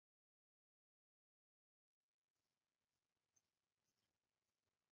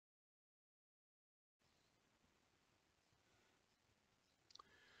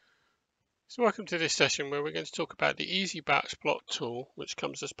So welcome to this session where we're going to talk about the Easy Batch Plot tool, which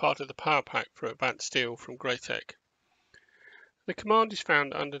comes as part of the PowerPack for Advanced Steel from Greytech. The command is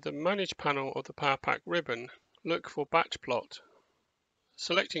found under the Manage panel of the PowerPack ribbon. Look for Batch Plot.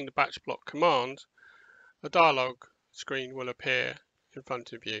 Selecting the Batch Plot command, a dialog screen will appear in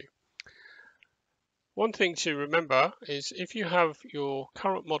front of you. One thing to remember is if you have your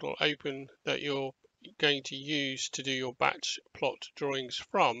current model open that you're going to use to do your batch plot drawings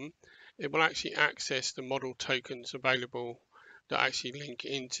from, it will actually access the model tokens available that actually link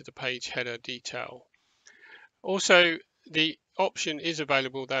into the page header detail. Also, the option is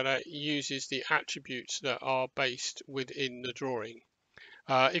available that uses the attributes that are based within the drawing.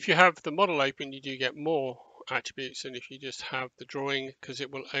 If you have the model open, you do get more attributes than if you just have the drawing, because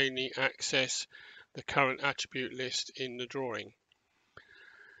it will only access the current attribute list in the drawing.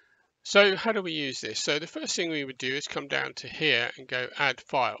 So how do we use this? So the first thing we would do is come down to here and go add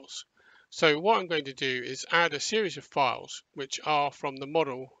files. So what I'm going to do is add a series of files which are from the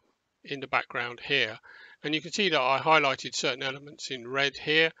model in the background here. And you can see that I highlighted certain elements in red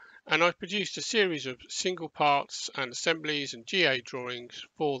here, and I've produced a series of single parts and assemblies and GA drawings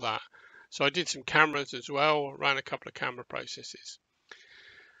for that. So I did some cameras as well, ran a couple of camera processes.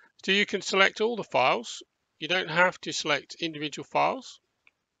 So you can select all the files. You don't have to select individual files.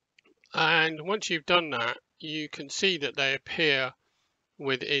 And once you've done that, you can see that they appear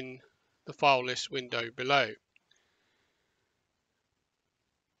within the file list window below.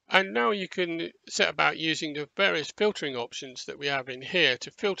 And now you can set about using the various filtering options that we have in here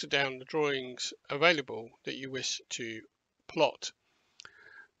to filter down the drawings available that you wish to plot.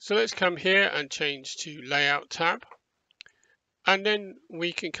 So let's come here and change to Layout tab. And then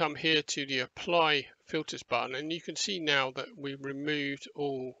we can come here to the Apply Filters button, and you can see now that we've removed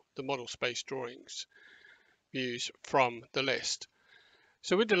all the model space drawings views from the list.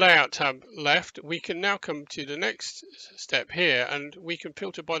 So with the Layout tab left, we can now come to the next step here, and we can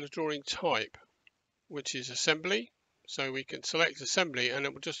filter by the drawing type, which is assembly. So we can select assembly and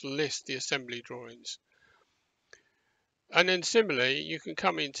it will just list the assembly drawings. And then similarly, you can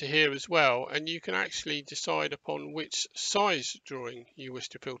come into here as well, and you can actually decide upon which size drawing you wish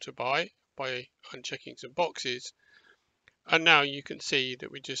to filter by unchecking some boxes. And now you can see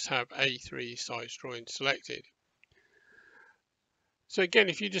that we just have A3 size drawing selected. So again,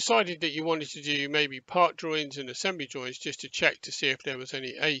 if you decided that you wanted to do maybe part drawings and assembly drawings just to check to see if there was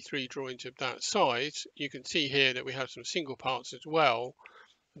any A3 drawings of that size, you can see here that we have some single parts as well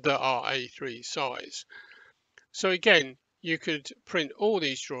that are A3 size. So again, you could print all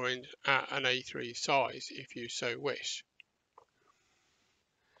these drawings at an A3 size if you so wish.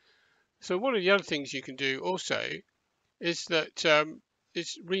 So one of the other things you can do also is that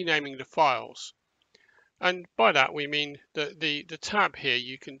is renaming the files. And by that we mean that the tab here,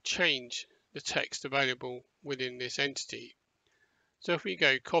 you can change the text available within this entity. So if we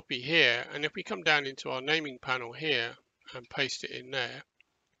go copy here, and if we come down into our naming panel here and paste it in there,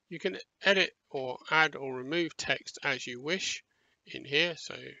 you can edit or add or remove text as you wish in here.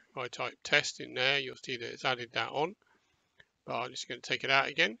 So if I type test in there, you'll see that it's added that on, but I'm just going to take it out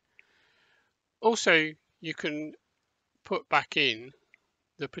again. Also, you can put back in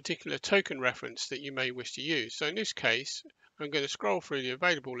the particular token reference that you may wish to use. So in this case, I'm going to scroll through the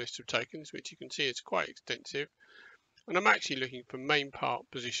available list of tokens, which you can see is quite extensive, and I'm actually looking for main part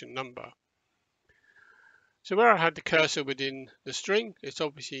position number. So where I had the cursor within the string, it's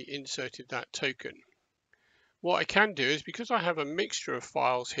obviously inserted that token. What I can do is, because I have a mixture of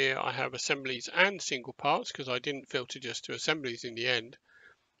files here, I have assemblies and single parts because I didn't filter just to assemblies in the end,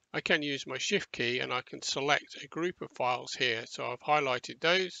 I can use my shift key and I can select a group of files here. So I've highlighted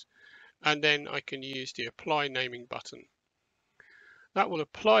those, and then I can use the apply naming button. That will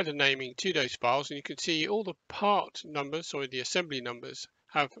apply the naming to those files, and you can see all the part numbers, or the assembly numbers,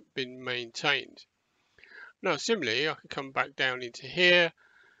 have been maintained. Now similarly, I can come back down into here.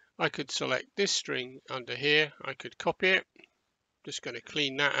 I could select this string under here. I could copy it. Just going to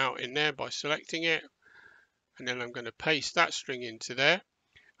clean that out in there by selecting it. And then I'm going to paste that string into there.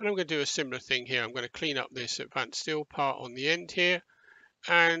 And I'm going to do a similar thing here. I'm going to clean up this Advanced Steel part on the end here.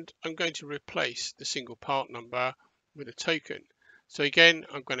 And I'm going to replace the single part number with a token. So again,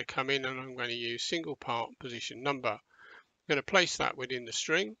 I'm going to come in and I'm going to use single part position number. I'm going to place that within the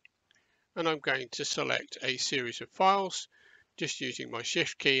string. And I'm going to select a series of files, just using my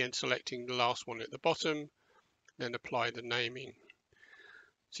shift key and selecting the last one at the bottom, then apply the naming.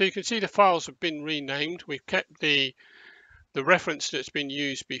 So you can see the files have been renamed. We've kept the reference that's been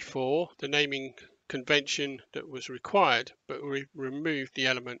used before, the naming convention that was required, but we removed the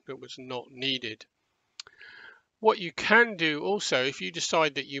element that was not needed. What you can do also, if you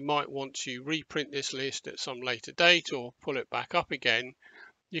decide that you might want to reprint this list at some later date or pull it back up again,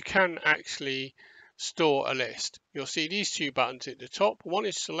 you can actually store a list. You'll see these two buttons at the top. One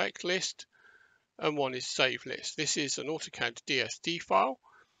is Select List and one is Save List. This is an AutoCAD DSD file.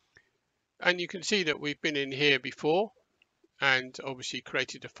 And you can see that we've been in here before and obviously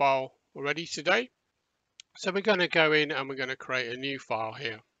created a file already today. So we're going to go in and we're going to create a new file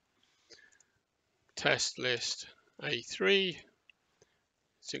here. Test list A3,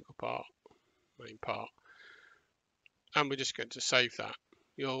 single part, main part. And we're just going to save that.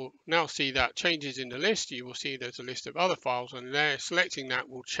 You'll now see that changes in the list. You will see there's a list of other files on there. Selecting that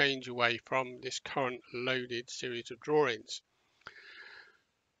will change away from this current loaded series of drawings.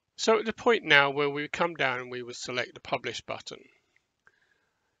 So at the point now where we come down and we will select the Publish button.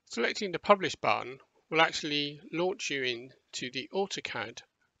 Selecting the Publish button will actually launch you into the AutoCAD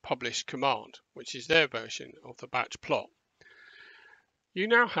Publish command, which is their version of the batch plot. You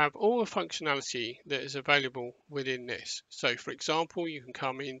now have all the functionality that is available within this. So for example, you can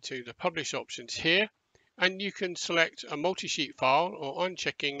come into the Publish options here and you can select a multi-sheet file, or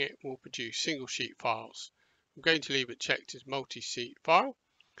unchecking it will produce single sheet files. I'm going to leave it checked as multi-sheet file.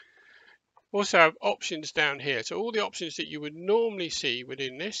 Also have options down here. So all the options that you would normally see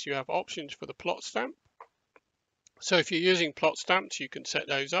within this, you have options for the plot stamp. So if you're using plot stamps, you can set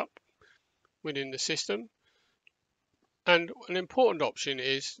those up within the system. And an important option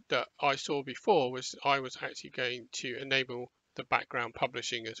is that I saw before was I was actually going to enable the background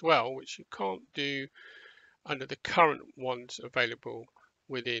publishing as well, which you can't do under the current ones available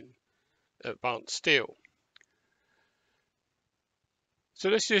within Advanced Steel. So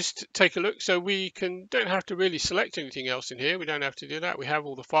let's just take a look. So we don't have to really select anything else in here. We don't have to do that. We have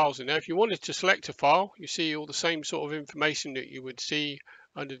all the files in there. If you wanted to select a file, you see all the same sort of information that you would see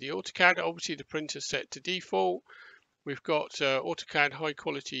under the AutoCAD. Obviously the printer's set to default. We've got AutoCAD high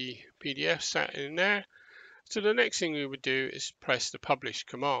quality PDF sat in there. So the next thing we would do is press the Publish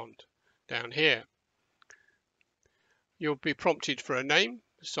command down here. You'll be prompted for a name.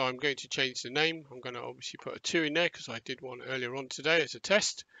 So I'm going to change the name. I'm going to obviously put a 2 in there because I did one earlier on today as a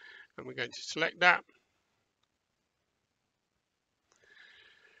test. And we're going to select that.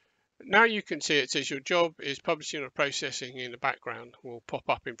 Now you can see it says your job is publishing or processing in the background will pop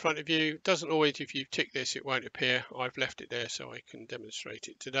up in front of you. It doesn't always, if you tick this, it won't appear. I've left it there so I can demonstrate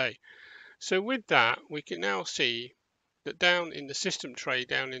it today. So with that, we can now see that down in the system tray,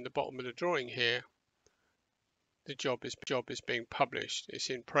 down in the bottom of the drawing here, the job is being published. It's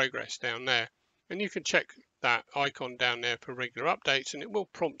in progress down there. And you can check that icon down there for regular updates and it will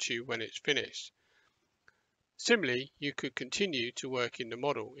prompt you when it's finished. Similarly, you could continue to work in the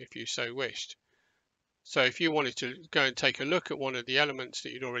model if you so wished. So if you wanted to go and take a look at one of the elements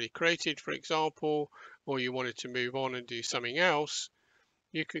that you'd already created, for example, or you wanted to move on and do something else,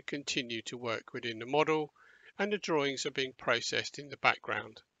 you could continue to work within the model and the drawings are being processed in the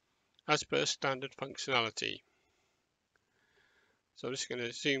background as per standard functionality. So I'm just going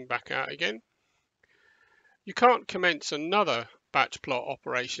to zoom back out again. You can't commence another batch plot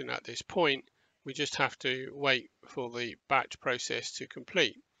operation at this point. We just have to wait for the batch process to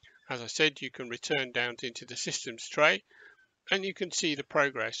complete. As I said, you can return down into the systems tray and you can see the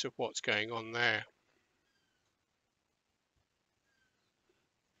progress of what's going on there.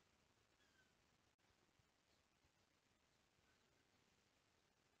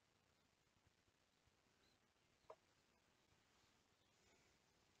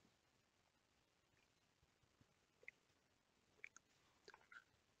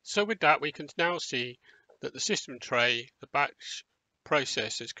 So with that, we can now see that the system tray, the batch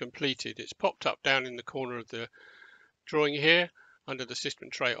process is completed. It's popped up down in the corner of the drawing here under the system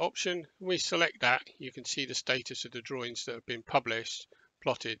tray option. When we select that, you can see the status of the drawings that have been published,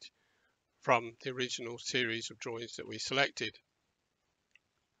 plotted from the original series of drawings that we selected.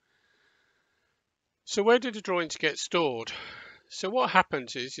 So where do the drawings get stored? So what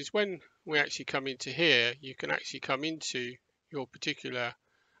happens is when we actually come into here, you can actually come into your particular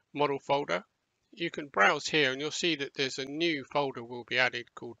model folder. You can browse here and you'll see that there's a new folder will be added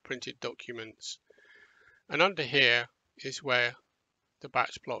called Printed Documents. And under here is where the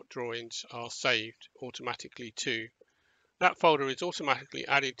batch plot drawings are saved automatically to. That folder is automatically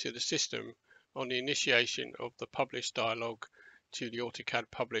added to the system on the initiation of the Publish dialog to the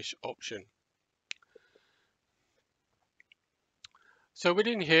AutoCAD Publish option. So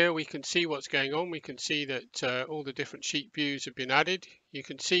within here we can see what's going on. We can see that all the different sheet views have been added. You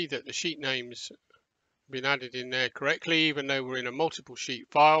can see that the sheet names have been added in there correctly, even though we're in a multiple sheet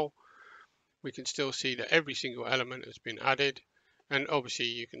file. We can still see that every single element has been added, and obviously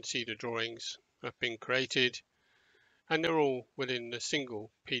you can see the drawings have been created and they're all within the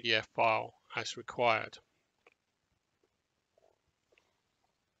single PDF file as required.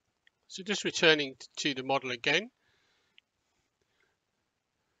 So just returning to the model again.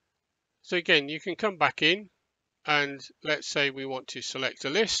 So again, you can come back in, and let's say we want to select a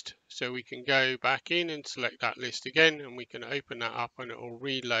list, so we can go back in and select that list again, and we can open that up and it will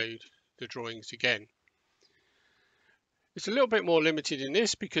reload the drawings again. It's a little bit more limited in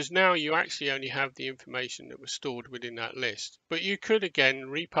this because now you actually only have the information that was stored within that list, but you could again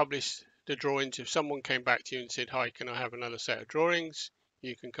republish the drawings. If someone came back to you and said, hi, can I have another set of drawings,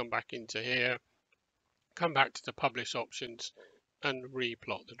 you can come back into here, come back to the publish options and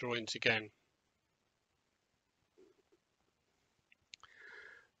replot the drawings again.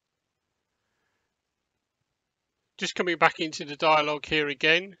 Just coming back into the dialog here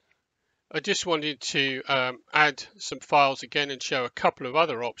again, I just wanted to add some files again and show a couple of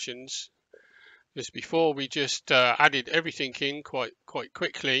other options. As before, we just added everything in quite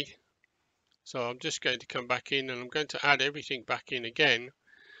quickly. So I'm just going to come back in and I'm going to add everything back in again.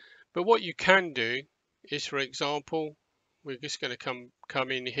 But what you can do is, for example, we're just going to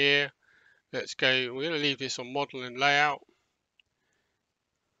come in here. Let's go, we're going to leave this on model and layout.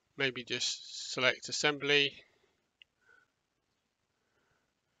 Maybe just select assembly.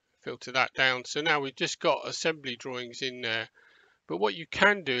 Filter that down. So now we've just got assembly drawings in there. But what you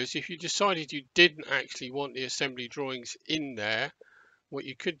can do is, if you decided you didn't actually want the assembly drawings in there, what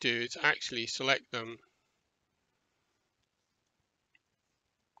you could do is actually select them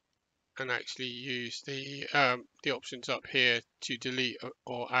and actually use the options up here to delete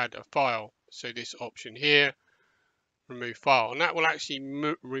or add a file. So this option here, remove file, and that will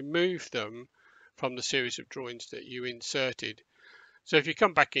actually remove them from the series of drawings that you inserted. So if you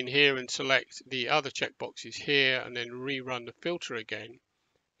come back in here and select the other checkboxes here and then rerun the filter again,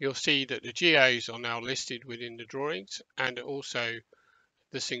 you'll see that the GAs are now listed within the drawings and also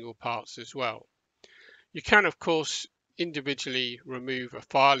the single parts as well. You can of course individually remove a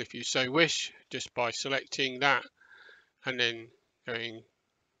file if you so wish, just by selecting that and then going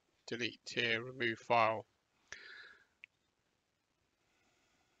delete here, remove file.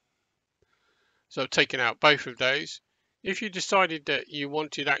 So I've taken out both of those. If you decided that you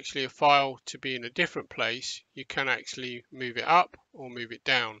wanted actually a file to be in a different place, you can actually move it up or move it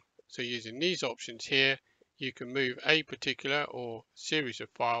down. So using these options here, you can move a particular or series of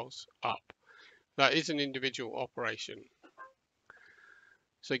files up. That is an individual operation.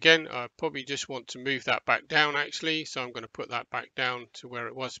 So again, I probably just want to move that back down actually. So I'm going to put that back down to where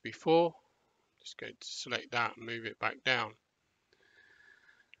it was before. Just going to select that and move it back down.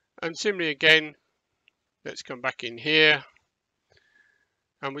 And similarly again, let's come back in here.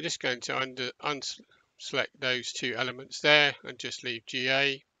 And we're just going to unselect those two elements there and just leave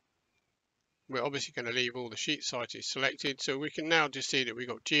GA. We're obviously going to leave all the sheet sizes selected. So we can now just see that we've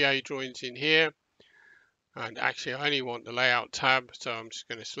got GA drawings in here. And actually I only want the layout tab, so I'm just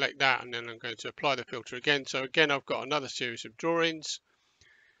going to select that and then I'm going to apply the filter again. So again, I've got another series of drawings,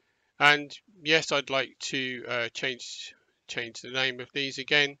 and yes, I'd like to change the name of these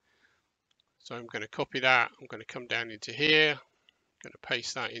again. So I'm going to copy that, I'm going to come down into here, I'm going to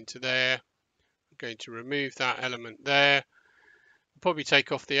paste that into there, I'm going to remove that element there, I'll probably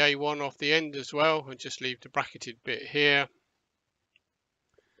take off the A1 off the end as well and just leave the bracketed bit here.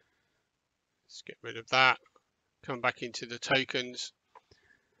 Let's get rid of that. Come back into the tokens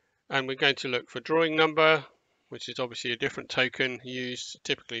and we're going to look for drawing number, which is obviously a different token used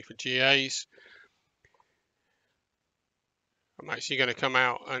typically for GAs. I'm actually going to come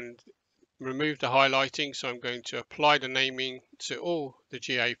out and remove the highlighting, so I'm going to apply the naming to all the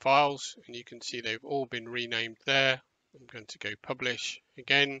GA files and you can see they've all been renamed there. I'm going to go publish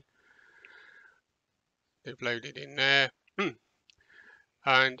again. They've loaded in there.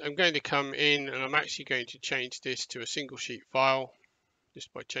 And I'm going to come in and I'm actually going to change this to a single sheet file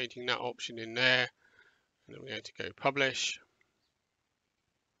just by changing that option in there. And I'm going to go publish.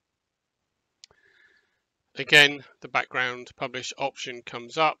 Again, the background publish option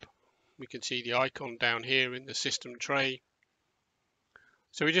comes up. We can see the icon down here in the system tray.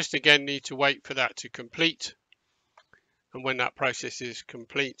 So we just again need to wait for that to complete. And when that process is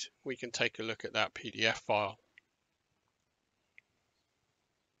complete, we can take a look at that PDF file.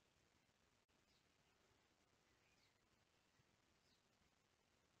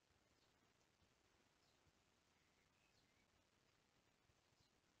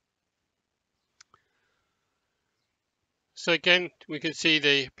 So again, we can see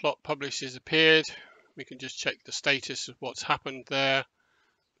the plot published has appeared. We can just check the status of what's happened there.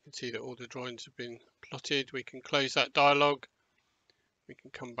 We can see that all the drawings have been plotted. We can close that dialog. We can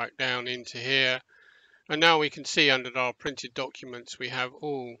come back down into here. And now we can see under our printed documents we have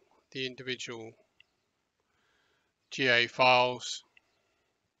all the individual GA files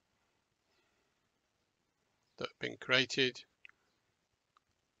that have been created.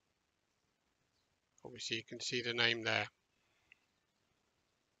 Obviously you can see the name there.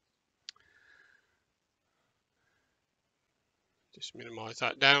 Just minimize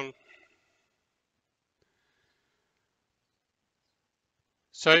that down.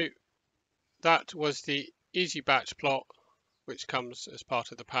 So that was the easy batch plot, which comes as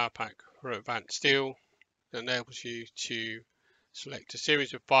part of the PowerPack for Advanced Steel. That enables you to select a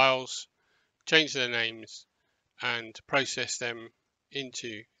series of files, change their names, and process them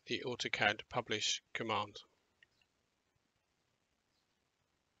into the AutoCAD publish command.